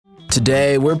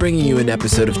Today, we're bringing you an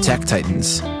episode of Tech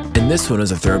Titans, and this one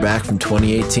is a throwback from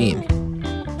 2018.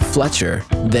 Fletcher,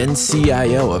 then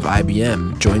CIO of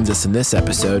IBM, joins us in this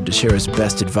episode to share his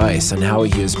best advice on how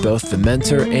he is both the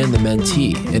mentor and the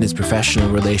mentee in his professional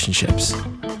relationships.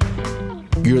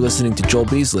 You're listening to Joel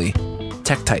Beasley,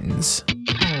 Tech Titans.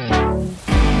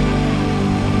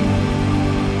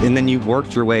 And then you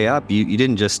worked your way up. You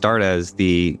didn't just start as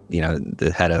the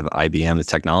head of IBM, the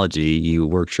technology. You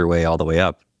worked your way all the way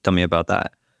up. Tell me about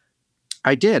that.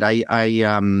 I did. I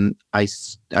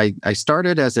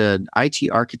started as an IT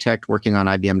architect working on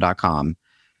IBM.com.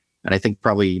 And I think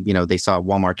probably, they saw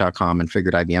Walmart.com and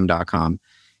figured IBM.com.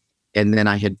 And then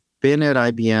I had been at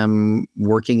IBM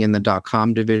working in the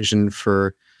 .com division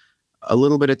for a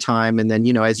little bit of time. And then,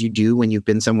 as you do when you've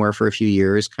been somewhere for a few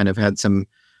years, kind of had some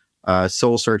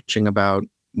soul searching about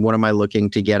what am I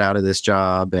looking to get out of this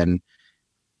job, and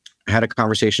I had a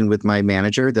conversation with my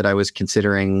manager that I was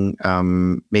considering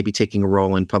maybe taking a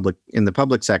role in the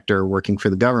public sector, working for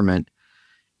the government.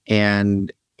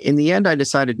 And in the end, I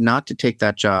decided not to take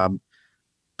that job.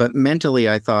 But mentally,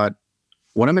 I thought,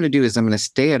 what I'm going to do is I'm going to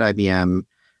stay at IBM,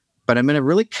 but I'm going to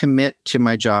really commit to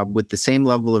my job with the same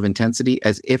level of intensity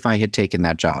as if I had taken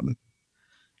that job. And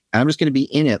I'm just going to be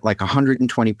in it like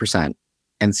 120%.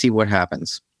 And see what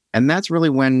happens. And that's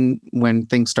really when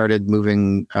things started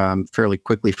moving fairly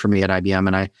quickly for me at IBM.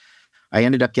 And I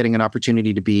ended up getting an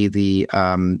opportunity to be the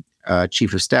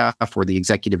chief of staff, or the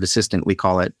executive assistant, we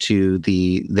call it, to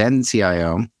the then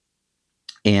CIO,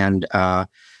 and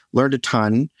learned a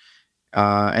ton.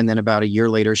 And then about a year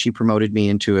later, she promoted me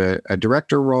into a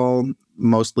director role,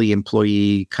 mostly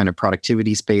employee kind of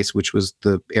productivity space, which was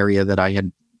the area that I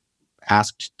had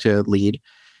asked to lead.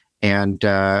 And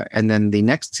then the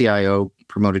next CIO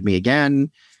promoted me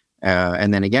again,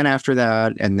 and then again after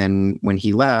that. And then when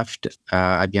he left,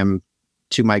 IBM,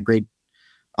 to my great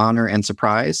honor and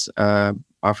surprise,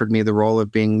 offered me the role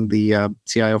of being the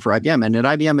CIO for IBM. And at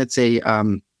IBM,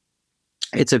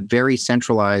 it's a very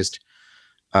centralized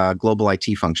global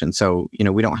IT function. So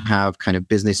we don't have kind of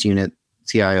business unit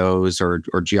CIOs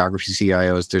or geography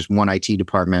CIOs. There's one IT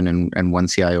department and one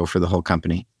CIO for the whole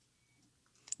company.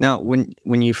 Now,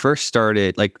 when you first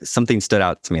started, like, something stood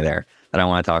out to me there that I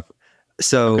want to talk.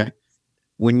 So okay.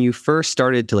 When you first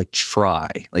started to try,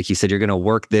 like you said, you're going to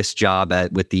work this job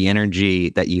with the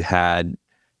energy that you had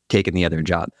taken the other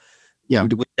job. Yeah.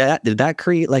 Did that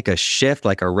create like a shift,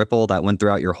 like a ripple that went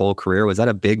throughout your whole career? Was that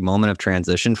a big moment of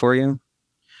transition for you?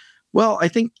 Well, I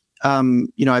think,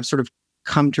 I've sort of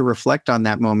come to reflect on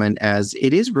that moment as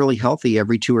it is really healthy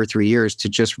every 2 or 3 years to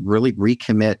just really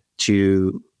recommit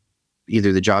to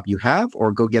either the job you have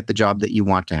or go get the job that you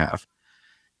want to have.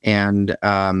 And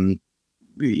I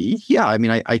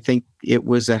think it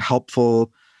was a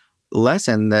helpful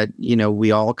lesson that,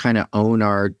 we all kind of own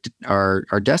our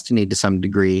destiny to some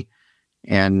degree.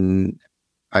 And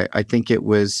I think it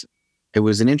was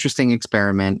an interesting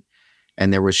experiment,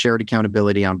 and there was shared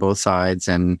accountability on both sides.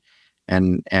 And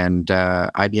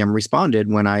IBM responded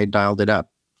when I dialed it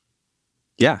up.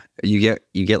 Yeah. You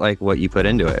get like what you put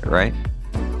into it, right?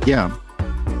 Yeah.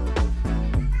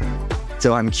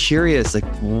 So I'm curious,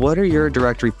 what are your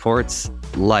direct reports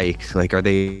like?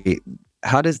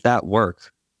 How does that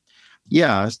work?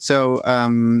 Yeah. So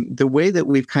the way that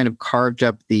we've kind of carved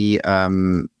up the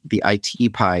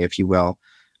IT pie, if you will,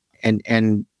 and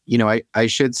I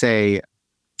should say,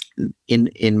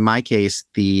 in my case,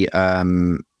 the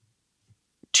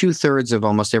 2/3 of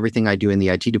almost everything I do in the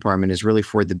IT department is really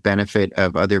for the benefit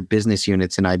of other business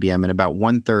units in IBM, and about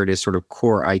 1/3 is sort of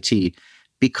core IT,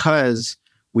 because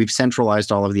we've centralized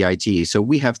all of the IT. So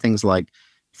we have things like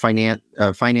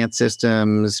finance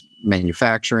systems,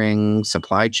 manufacturing,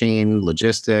 supply chain,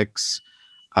 logistics,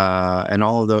 and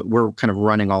we're kind of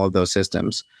running all of those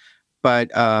systems. But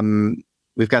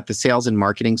we've got the sales and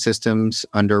marketing systems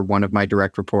under one of my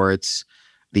direct reports,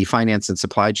 the finance and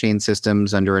supply chain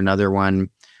systems under another one.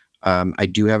 I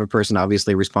do have a person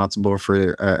obviously responsible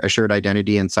for assured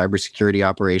identity and cybersecurity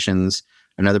operations,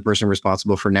 another person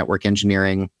responsible for network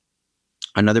engineering,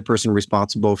 another person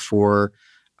responsible for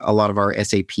a lot of our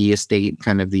SAP estate,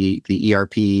 kind of the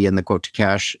ERP and the quote to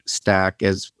cash stack,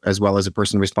 as well as a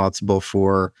person responsible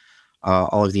for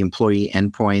all of the employee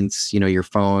endpoints, your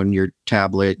phone, your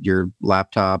tablet, your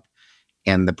laptop,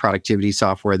 and the productivity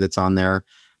software that's on there.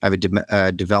 I have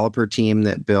a developer team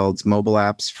that builds mobile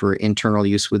apps for internal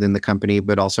use within the company,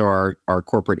 but also our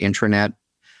corporate intranet.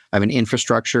 I have an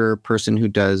infrastructure person who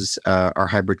does our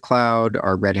hybrid cloud,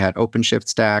 our Red Hat OpenShift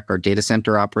stack, our data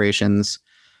center operations.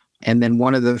 And then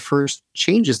one of the first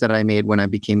changes that I made when I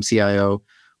became CIO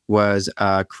was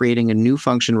creating a new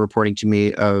function reporting to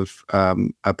me of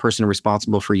a person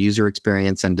responsible for user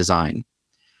experience and design.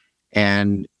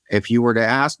 And if you were to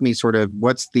ask me sort of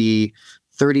what's the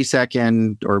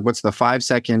 30-second or what's the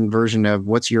 5-second version of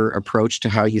what's your approach to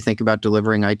how you think about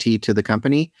delivering IT to the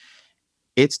company,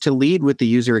 it's to lead with the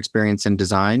user experience and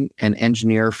design and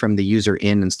engineer from the user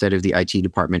in instead of the IT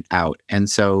department out. And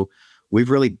so we've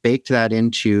really baked that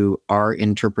into our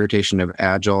interpretation of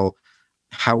Agile.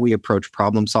 How we approach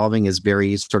problem solving is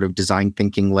very sort of design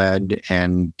thinking led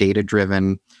and data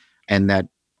driven, and that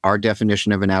our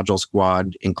definition of an Agile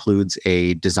squad includes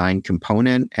a design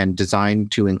component and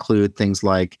designed to include things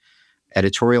like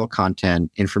editorial content,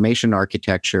 information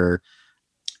architecture,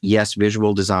 yes,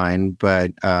 visual design,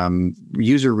 but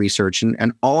user research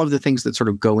and all of the things that sort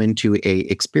of go into a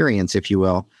experience, if you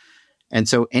will. And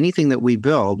so anything that we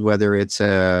build, whether it's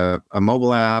a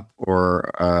mobile app or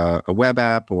a web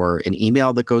app or an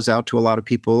email that goes out to a lot of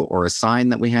people or a sign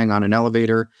that we hang on an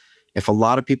elevator, if a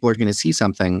lot of people are going to see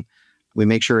something, we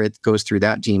make sure it goes through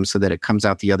that team so that it comes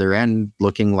out the other end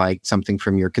looking like something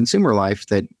from your consumer life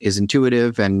that is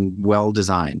intuitive and well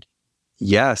designed.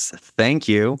 Yes, thank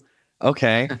you.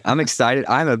 Okay, I'm excited.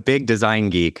 I'm a big design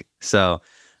geek. So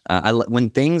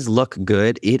when things look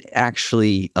good, it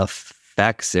actually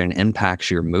affects and impacts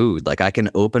your mood. Like I can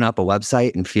open up a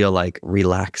website and feel like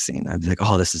relaxing. I'm like,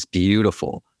 oh, this is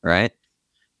beautiful, right?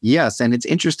 Yes, and it's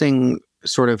interesting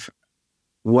sort of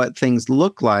what things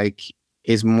look like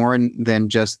is more than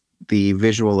just the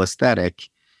visual aesthetic.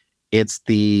 It's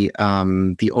the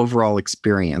overall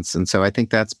experience. And so I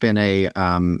think that's been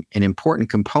an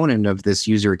important component of this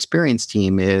user experience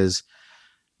team is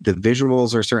the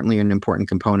visuals are certainly an important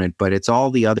component, but it's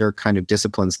all the other kind of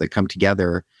disciplines that come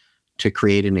together to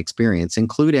create an experience,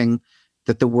 including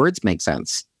that the words make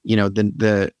sense,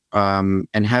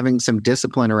 and having some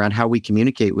discipline around how we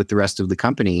communicate with the rest of the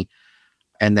company,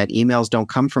 and that emails don't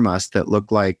come from us that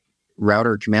look like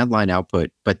router command line output,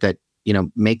 but that,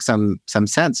 make some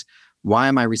sense. Why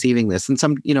am I receiving this? And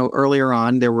some, earlier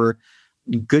on, there were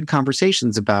good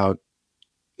conversations about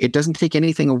it doesn't take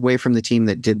anything away from the team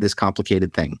that did this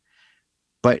complicated thing.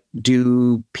 But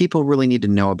do people really need to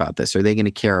know about this? Are they going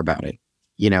to care about it?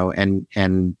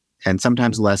 And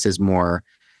sometimes less is more.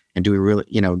 And do we really,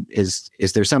 is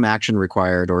there some action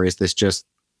required, or is this just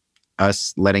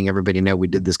us letting everybody know we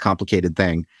did this complicated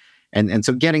thing? And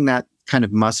so getting that kind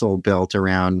of muscle built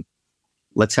around,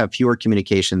 let's have fewer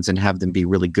communications and have them be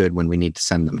really good when we need to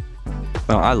send them.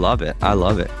 Oh, I love it. I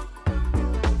love it.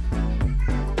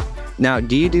 Now,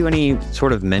 do you do any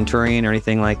sort of mentoring or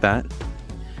anything like that?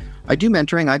 I do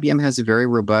mentoring. IBM has a very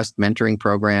robust mentoring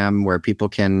program where people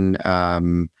can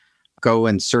go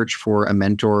and search for a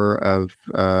mentor of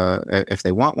if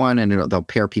they want one, and they'll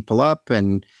pair people up.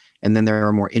 And then there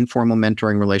are more informal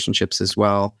mentoring relationships as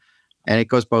well. And it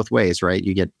goes both ways, right?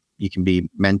 You can be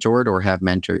mentored or have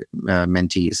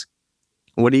mentees.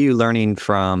 What are you learning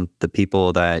from the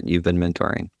people that you've been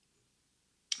mentoring?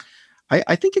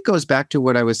 I think it goes back to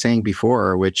what I was saying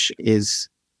before, which is,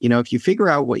 if you figure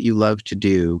out what you love to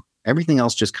do, everything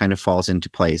else just kind of falls into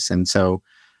place. And so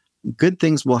good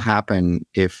things will happen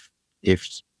if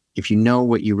you know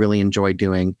what you really enjoy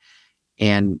doing.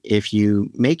 And if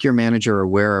you make your manager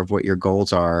aware of what your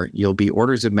goals are, you'll be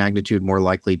orders of magnitude more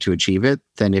likely to achieve it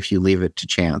than if you leave it to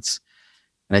chance.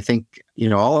 And I think,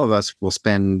 all of us will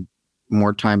spend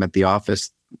more time at the office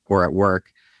or at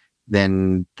work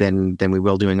than we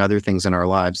will doing other things in our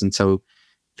lives. And so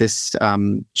this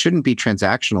shouldn't be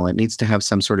transactional. It needs to have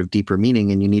some sort of deeper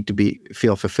meaning, and you need to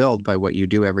feel fulfilled by what you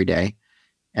do every day.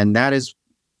 And that is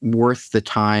worth the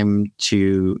time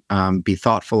to be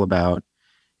thoughtful about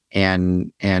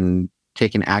and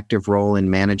take an active role in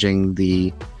managing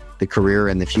the career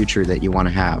and the future that you want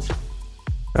to have.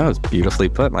 That was beautifully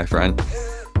put, my friend.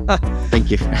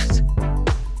 Thank you.